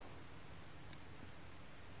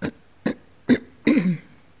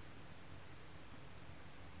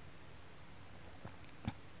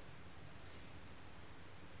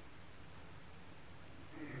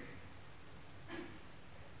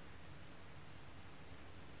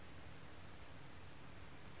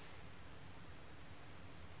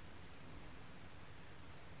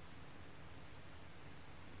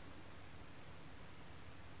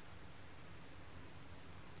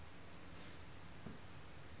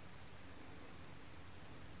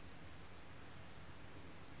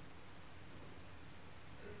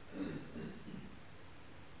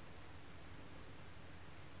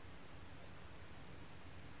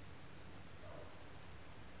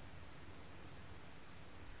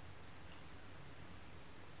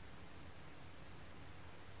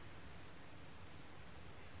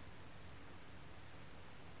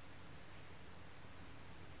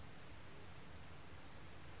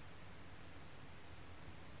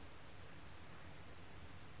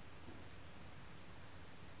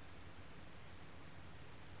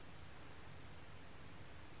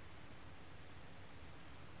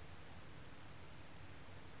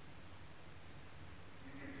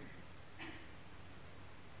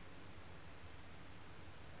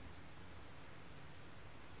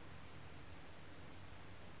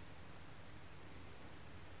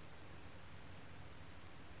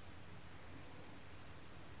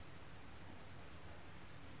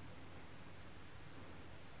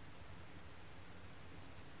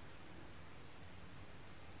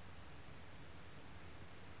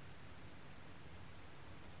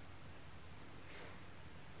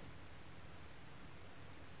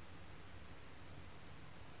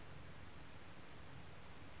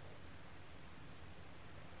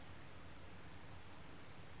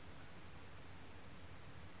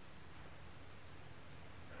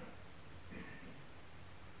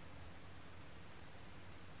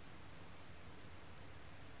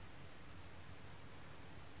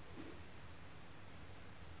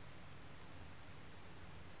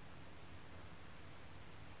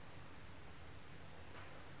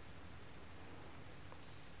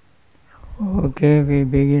Okay, we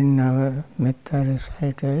begin our metta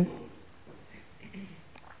recital.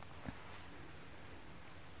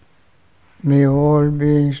 May all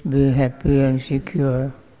beings be happy and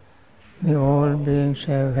secure. May all beings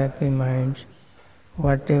have happy minds.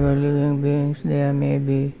 Whatever living beings there may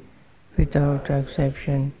be, without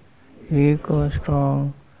exception, weak or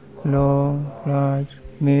strong, long, large,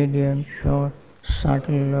 medium, short,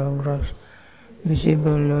 subtle or gross,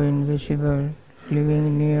 visible or invisible,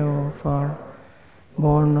 living near or far,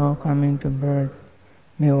 born or coming to birth,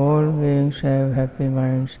 may all beings have happy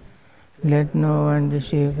minds. Let no one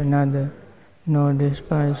deceive another, nor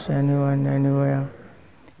despise anyone anywhere.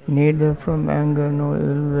 Neither from anger nor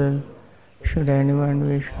ill will should anyone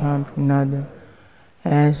wish harm to another.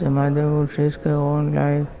 As a mother would risk her own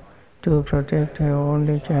life to protect her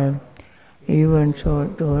only child, even so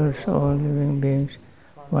towards all living beings,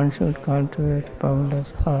 one should cultivate a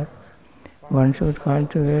boundless heart. One should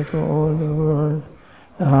cultivate for all the world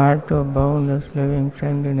a heart of boundless living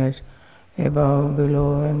friendliness, above,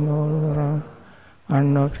 below, and all around,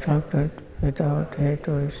 unobstructed, without hate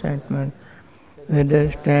or resentment,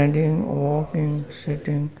 whether standing, walking,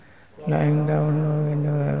 sitting, lying down, or when you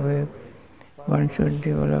are awake. One should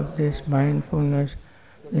develop this mindfulness.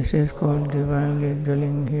 This is called divinely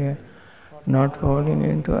dwelling here, not falling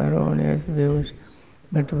into erroneous views,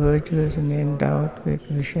 but virtuous and endowed with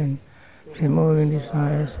vision, removing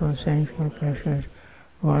desires for sensual pleasures.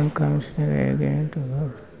 One comes never again to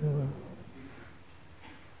God.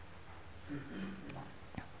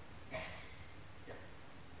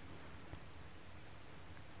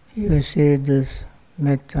 You see, this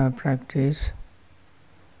metta practice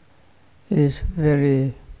is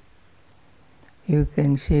very, you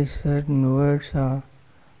can see certain words are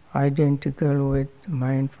identical with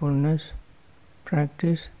mindfulness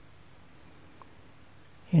practice.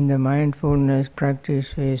 In the mindfulness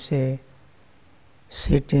practice we say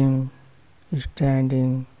sitting,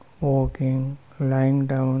 standing, walking, lying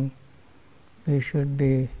down, we should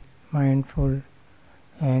be mindful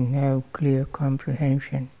and have clear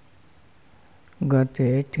comprehension.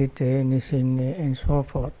 Gate, tite, nisinne, and so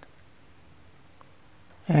forth.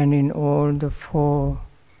 And in all the four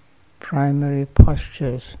primary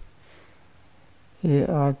postures, it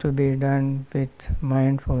ought to be done with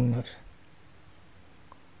mindfulness.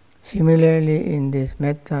 Similarly, in this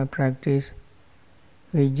metta practice,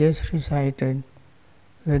 we just recited,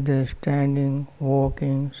 whether standing,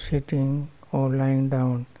 walking, sitting, or lying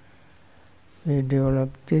down, we develop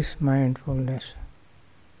this mindfulness.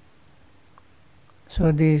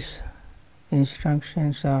 So these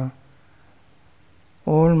instructions are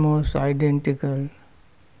almost identical,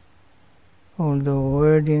 although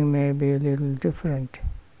wording may be a little different.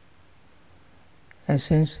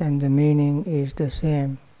 Essence and the meaning is the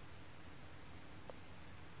same.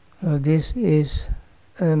 So this is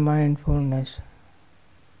a mindfulness.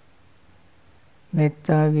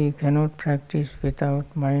 Metta we cannot practice without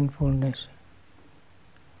mindfulness.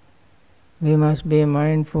 We must be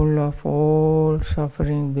mindful of all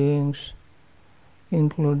suffering beings,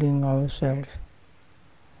 including ourselves,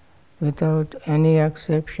 without any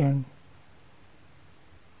exception.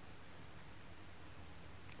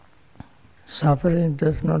 Suffering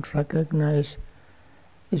does not recognize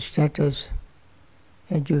status,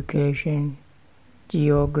 education,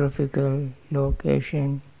 geographical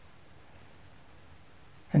location,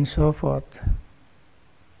 and so forth.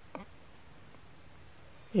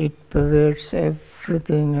 It pervades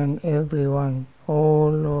everything and everyone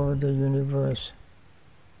all over the universe.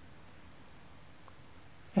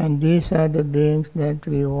 And these are the beings that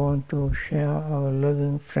we want to share our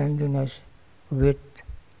loving friendliness with.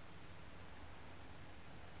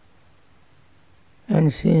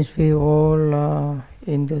 And since we all are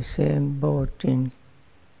in the same boat in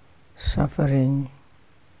suffering,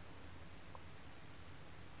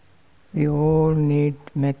 we all need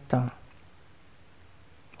metta.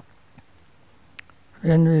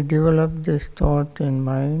 When we develop this thought in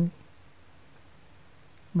mind,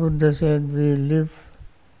 Buddha said we live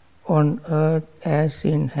on earth as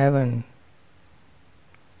in heaven.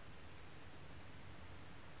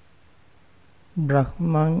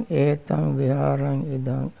 Brahman etam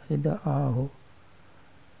viharang ida ahu.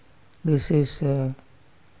 This is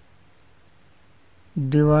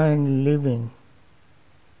divine living.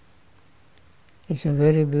 It's a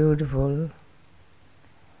very beautiful.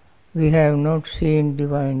 We have not seen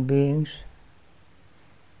divine beings.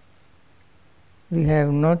 We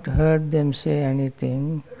have not heard them say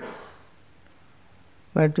anything,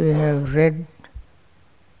 but we have read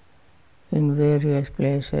in various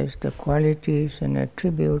places the qualities and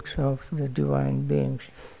attributes of the divine beings.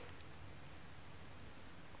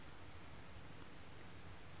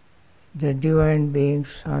 The divine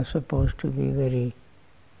beings are supposed to be very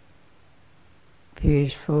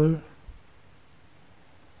peaceful.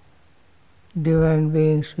 Divine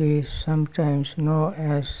beings we sometimes know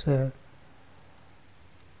as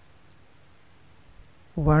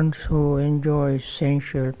ones who enjoy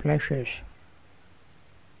sensual pleasures.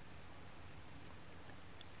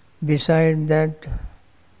 Besides that,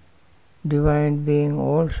 divine beings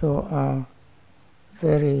also are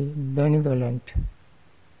very benevolent.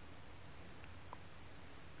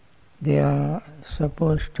 They are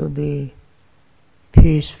supposed to be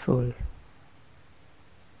peaceful,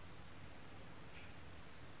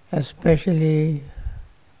 especially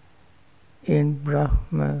in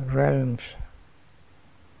Brahma realms.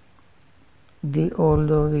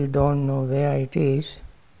 Although we don't know where it is,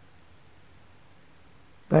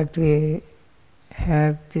 but we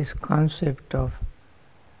have this concept of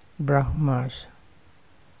Brahmas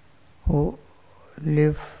who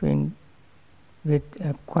live with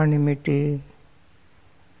equanimity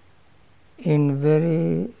in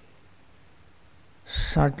very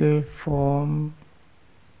subtle form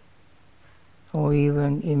or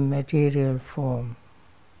even immaterial form.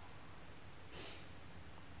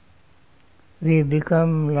 We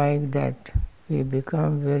become like that. We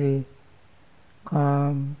become very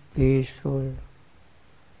calm, peaceful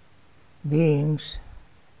beings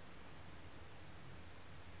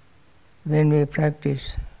when we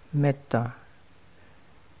practice metta.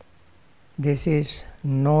 This is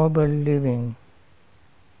noble living.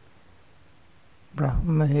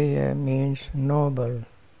 Brahma here means noble.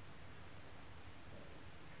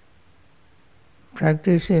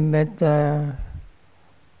 Practicing metta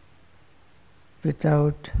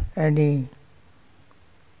without any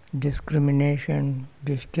discrimination,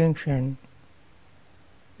 distinction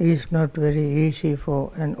is not very easy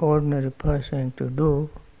for an ordinary person to do.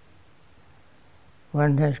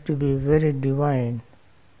 One has to be very divine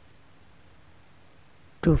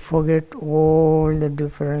to forget all the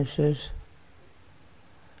differences,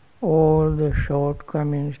 all the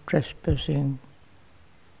shortcomings, trespassing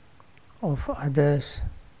of others,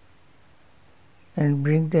 and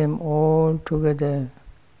bring them all together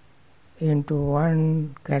into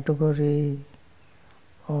one category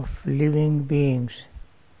of living beings.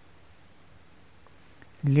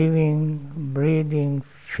 Living, breathing,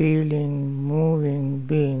 feeling, moving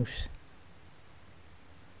beings.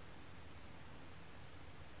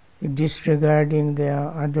 Disregarding their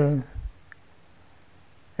other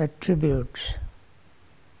attributes,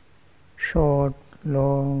 short,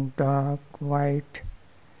 long, dark, white,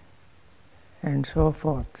 and so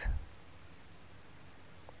forth.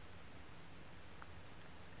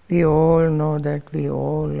 We all know that we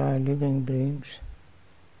all are living beings.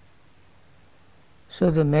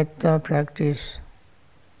 So the metta practice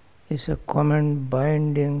is a common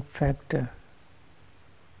binding factor.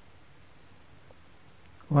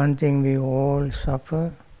 One thing, we all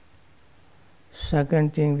suffer.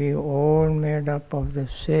 Second thing, we all made up of the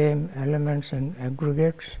same elements and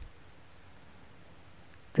aggregates.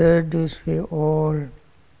 Third is, we all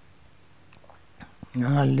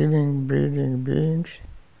are living, breathing beings.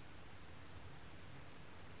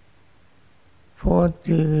 Fourth,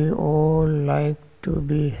 we all like to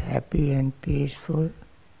be happy and peaceful.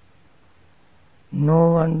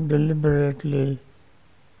 No one deliberately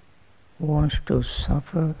wants to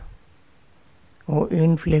suffer or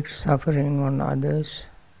inflict suffering on others.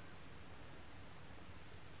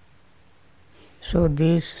 So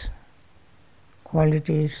these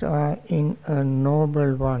qualities are in a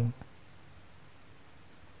noble one.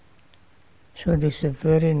 So this is a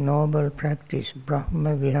very noble practice,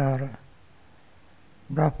 Brahma Vihara.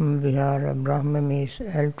 Brahma Vihara, Brahma means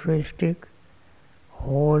altruistic,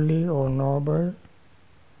 holy or noble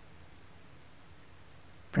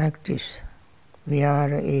practice.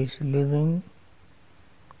 Vihara is living.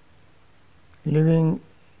 Living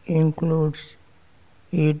includes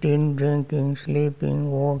eating, drinking,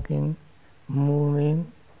 sleeping, walking,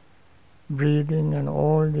 moving, breathing, and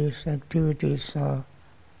all these activities are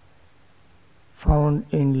found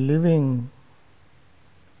in living.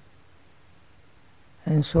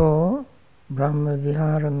 And so Brahma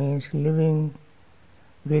Vihara means living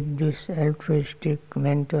with these altruistic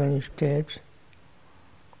mental states,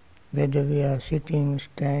 whether we are sitting,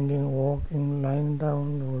 standing, walking, lying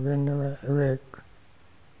down, or whenever awake.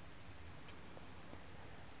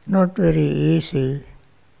 Not very easy,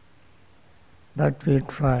 but we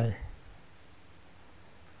try.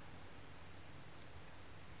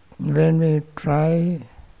 When we try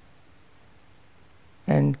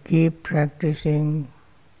and keep practicing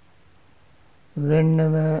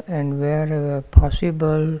whenever and wherever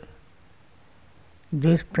possible,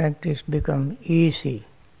 this practice becomes easy.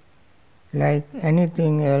 Like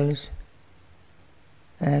anything else,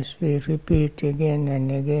 as we repeat again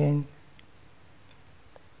and again,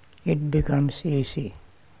 it becomes easy.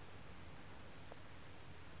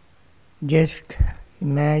 Just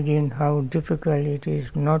imagine how difficult it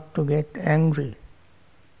is not to get angry.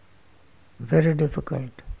 Very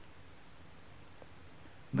difficult.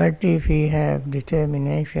 But if we have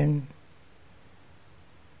determination,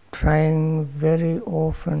 trying very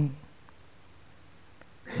often,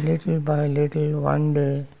 little by little, one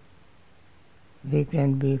day, we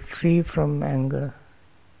can be free from anger.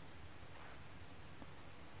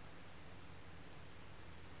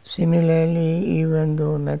 Similarly, even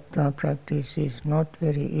though metta practice is not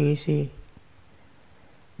very easy,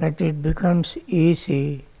 but it becomes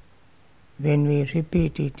easy when we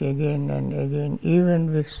repeat it again and again,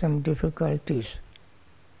 even with some difficulties.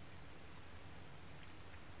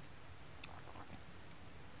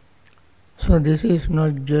 So this is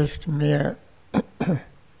not just mere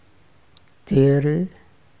theory,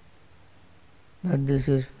 but this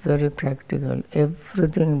is very practical.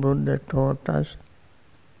 Everything Buddha taught us,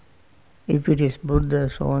 if it is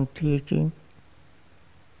Buddha's own teaching,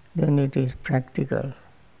 then it is practical.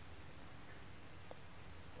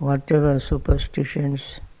 Whatever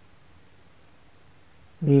superstitions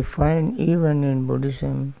we find even in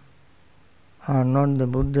Buddhism are not the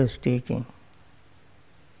Buddha's teaching.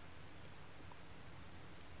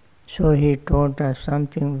 So he taught us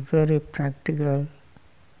something very practical,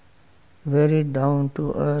 very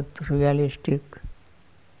down-to-earth, realistic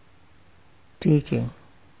teaching.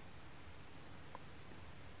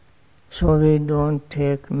 So we don't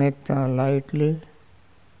take metta lightly,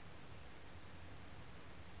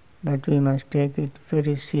 but we must take it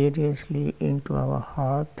very seriously into our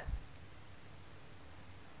heart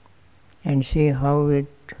and see how it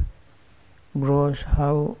grows,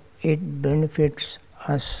 how it benefits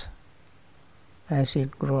us as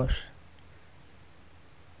it grows.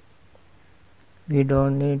 We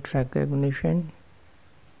don't need recognition,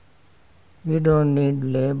 we don't need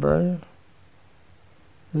label,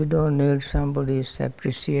 we don't need somebody's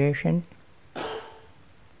appreciation.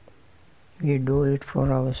 We do it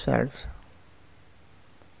for ourselves.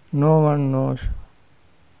 No one knows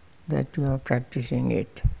that you are practicing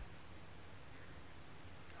it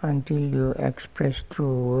until you express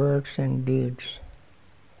through words and deeds.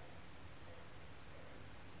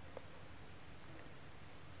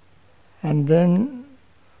 And then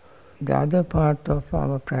the other part of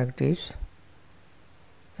our practice,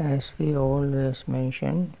 as we always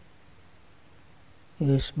mention,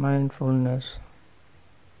 is mindfulness,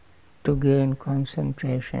 to gain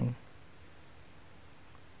concentration.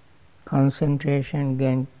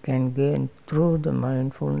 Concentration can gain through the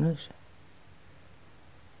mindfulness.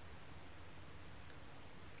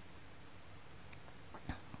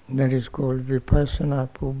 That is called vipassana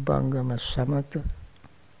pubbangama samatha.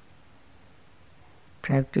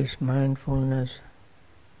 Practice mindfulness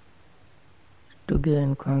to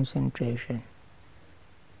gain concentration.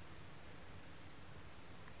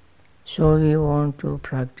 So we want to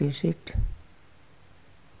practice it.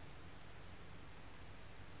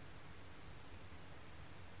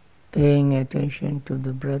 Paying attention to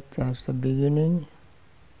the breath as the beginning,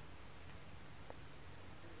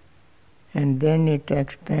 and then it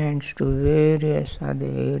expands to various other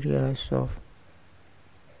areas of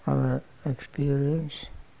our experience,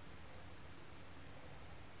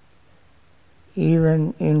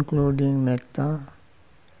 even including metta.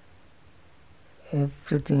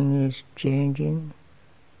 Everything is changing,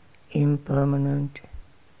 impermanent,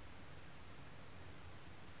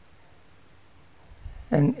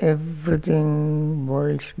 and everything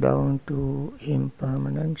boils down to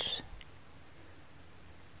impermanence.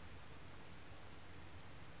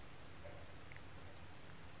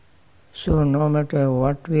 So no matter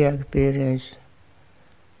what we experience,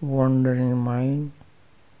 wandering mind,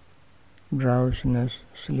 drowsiness,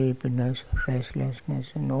 sleepiness, restlessness,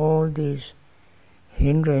 and all these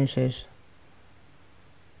hindrances,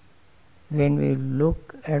 when we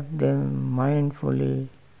look at them mindfully,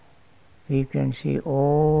 we can see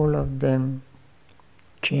all of them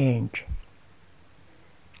change.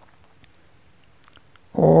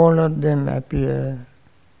 All of them appear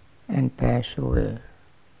and pass away.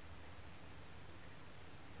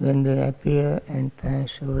 When they appear and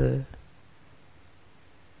pass away,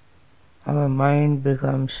 our mind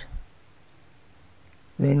becomes,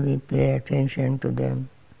 when we pay attention to them,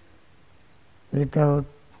 without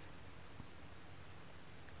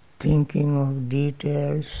thinking of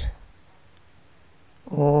details,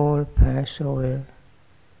 all pass away.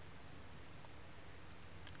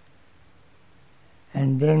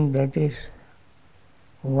 And then that is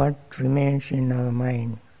what remains in our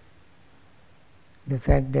mind. The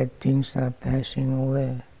fact that things are passing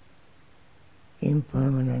away,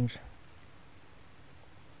 impermanence.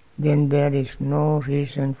 Then there is no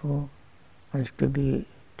reason for us to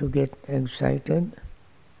get excited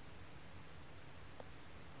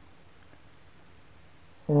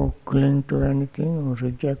or cling to anything or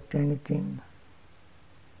reject anything.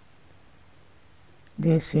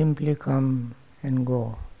 They simply come and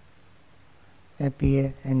go,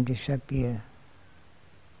 appear and disappear.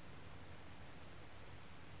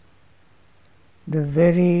 The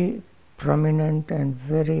very prominent and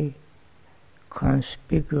very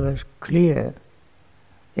conspicuous, clear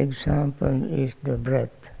example is the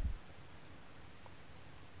breath.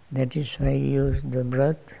 That is why I use the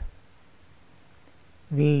breath.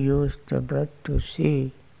 We use the breath to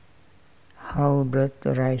see how breath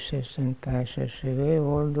arises and passes away,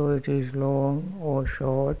 although it is long or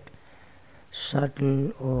short,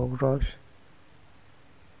 subtle or gross.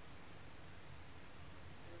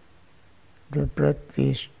 The breath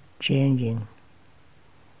is changing.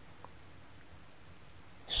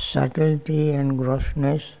 Subtlety and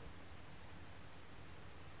grossness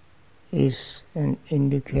is an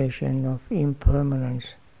indication of impermanence.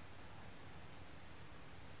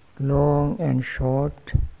 Long and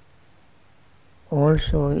short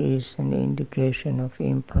also is an indication of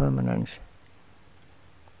impermanence.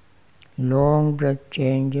 Long breath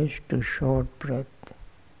changes to short breath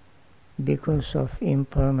because of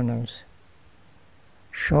impermanence.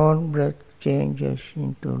 Short breath changes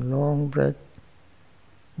into long breath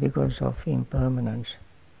because of impermanence.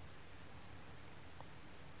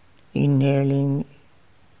 Inhaling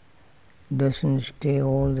doesn't stay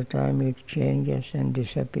all the time, it changes and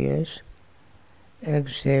disappears.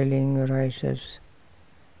 Exhaling arises,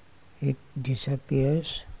 it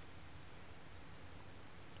disappears.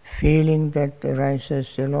 Feeling that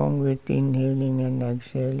arises along with inhaling and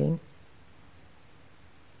exhaling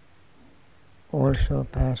also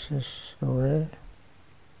passes away.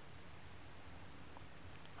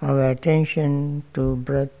 Our attention to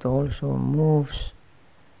breath also moves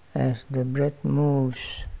as the breath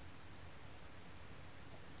moves.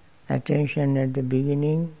 Attention at the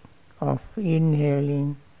beginning of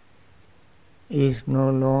inhaling is no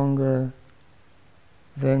longer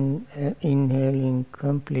when inhaling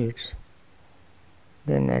completes.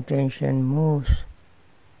 Then attention moves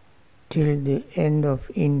till the end of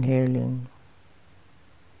inhaling.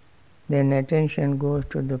 Then attention goes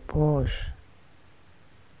to the pause.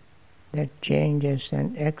 That changes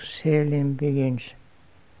and exhaling begins.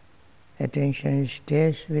 Attention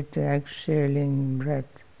stays with the exhaling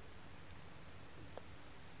breath.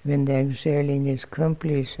 When the exhaling is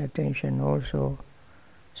complete, attention also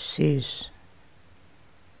ceases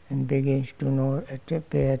and begins to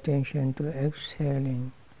pay attention to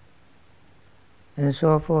exhaling. And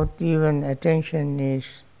so forth. Even attention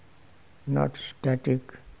is not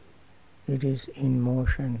static, it is in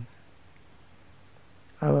motion.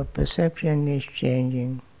 Our perception is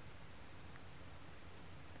changing.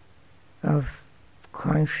 Our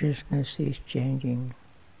consciousness is changing.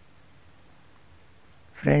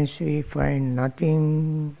 Friends, we find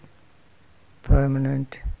nothing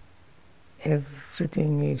permanent.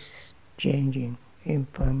 Everything is changing,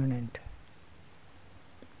 impermanent.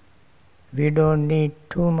 We don't need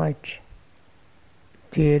too much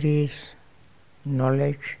theories,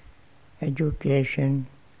 knowledge, education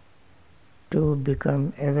to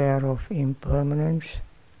become aware of impermanence.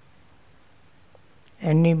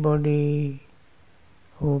 Anybody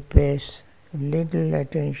who pays little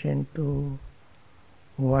attention to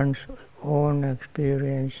one's own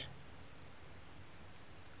experience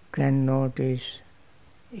can notice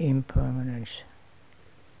impermanence.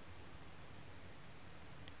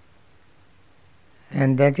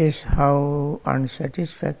 And that is how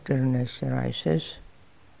unsatisfactoriness arises,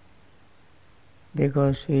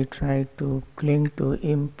 because we try to cling to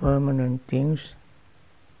impermanent things.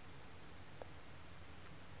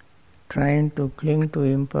 Trying to cling to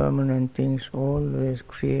impermanent things always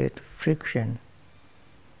create friction,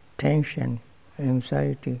 tension,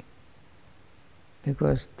 anxiety,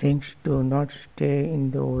 because things do not stay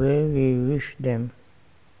in the way we wish them.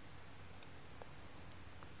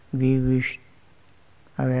 We wish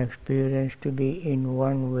our experience to be in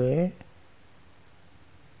one way,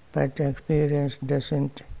 but experience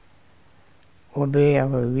doesn't obey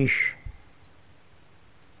our wish.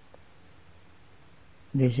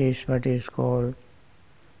 This is what is called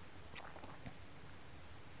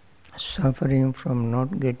suffering from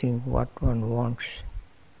not getting what one wants.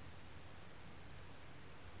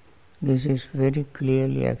 This is very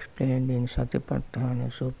clearly explained in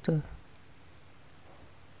Satipatthana Sutta.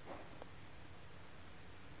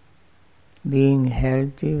 Being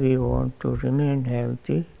healthy, we want to remain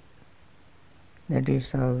healthy. That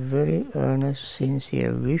is our very earnest,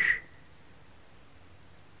 sincere wish.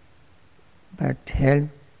 But health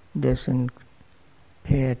doesn't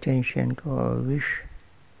pay attention to our wish.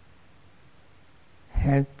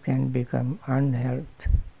 Health can become unhealth.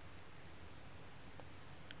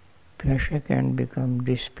 Pleasure can become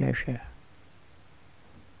displeasure.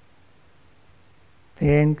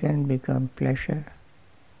 Pain can become pleasure.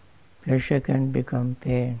 Pleasure can become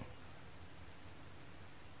pain.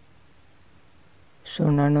 So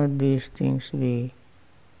none of these things we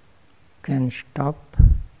can stop.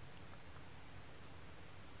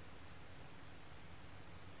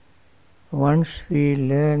 Once we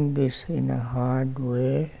learn this in a hard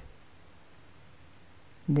way,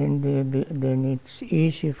 then it's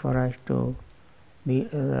easy for us to be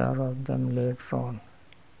aware of them later on.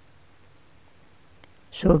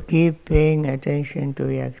 So keep paying attention to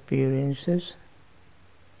your experiences.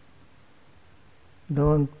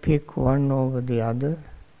 Don't pick one over the other.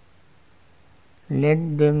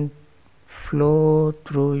 Let them flow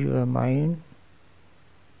through your mind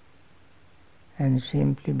and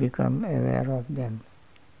simply become aware of them.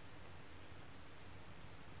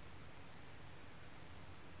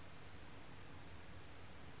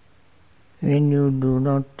 When you do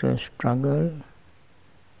not struggle,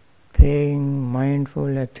 paying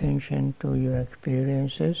mindful attention to your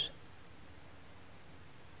experiences,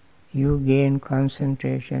 you gain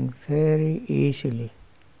concentration very easily.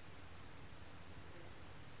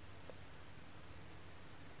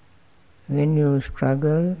 When you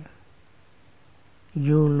struggle,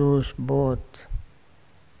 you lose both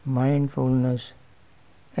mindfulness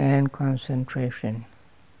and concentration.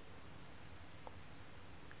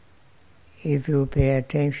 If you pay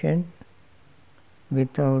attention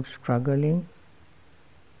without struggling,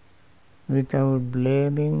 without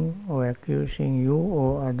blaming or accusing you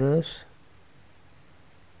or others,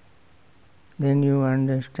 then you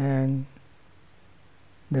understand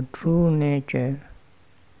the true nature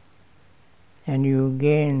and you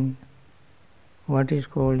gain what is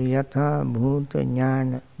called Yatha Bhuta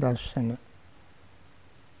Jnana Darsana,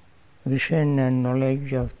 vision and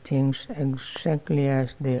knowledge of things exactly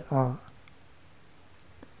as they are.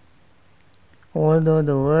 Although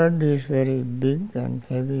the word is very big and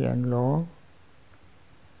heavy and long,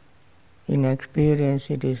 in experience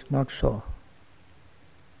it is not so.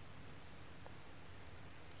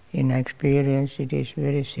 In experience it is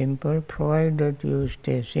very simple, provided you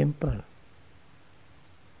stay simple.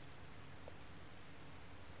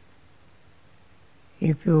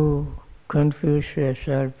 If you confuse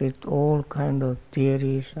yourself with all kind of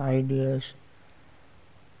theories, ideas,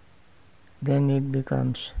 then it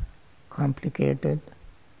becomes complicated,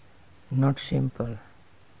 not simple.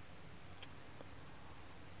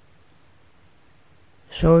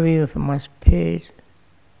 So we must pay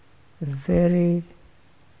very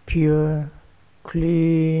pure,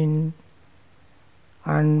 clean,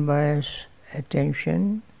 unbiased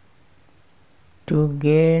attention to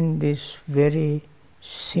gain this very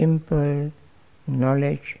simple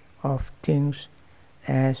knowledge of things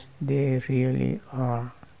as they really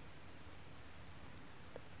are.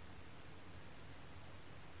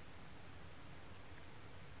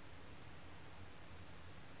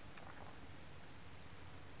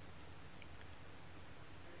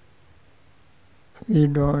 We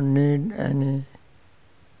don't need any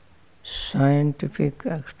scientific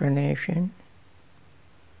explanation.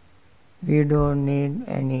 We don't need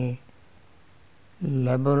any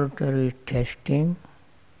laboratory testing.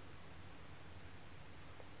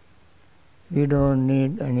 We don't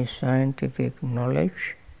need any scientific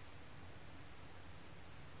knowledge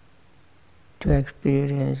to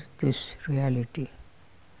experience this reality.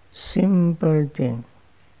 Simple thing.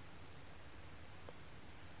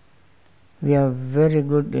 We are very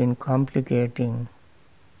good in complicating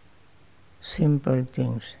simple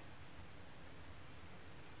things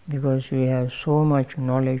because we have so much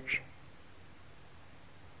knowledge,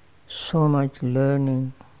 so much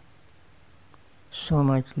learning, so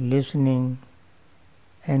much listening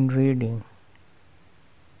and reading.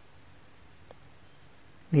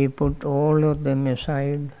 We put all of them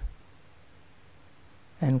aside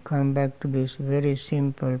and come back to this very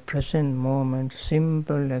simple present moment,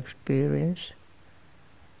 simple experience,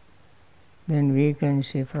 then we can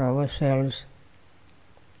see for ourselves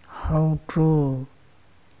how true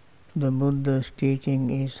the Buddha's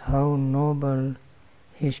teaching is, how noble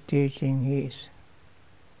his teaching is.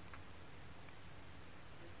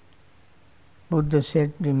 Buddha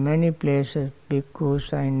said in many places,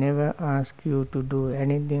 because I never ask you to do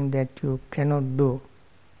anything that you cannot do.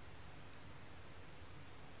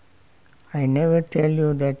 I never tell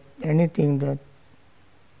you that anything that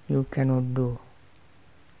you cannot do.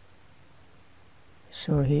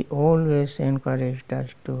 So he always encouraged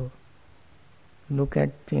us to look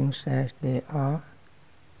at things as they are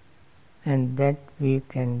and that we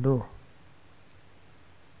can do.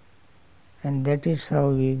 And that is how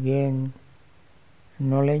we gain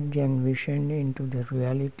knowledge and vision into the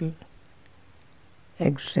reality,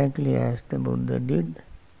 exactly as the Buddha did.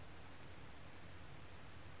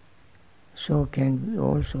 So can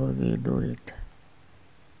we do it.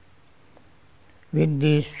 With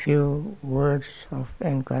these few words of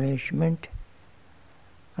encouragement,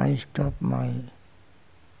 I stop my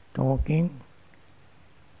talking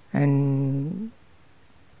and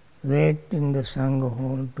wait in the Sangha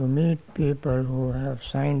hall to meet people who have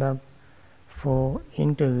signed up for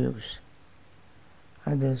interviews.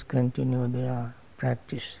 Others continue their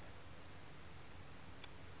practice.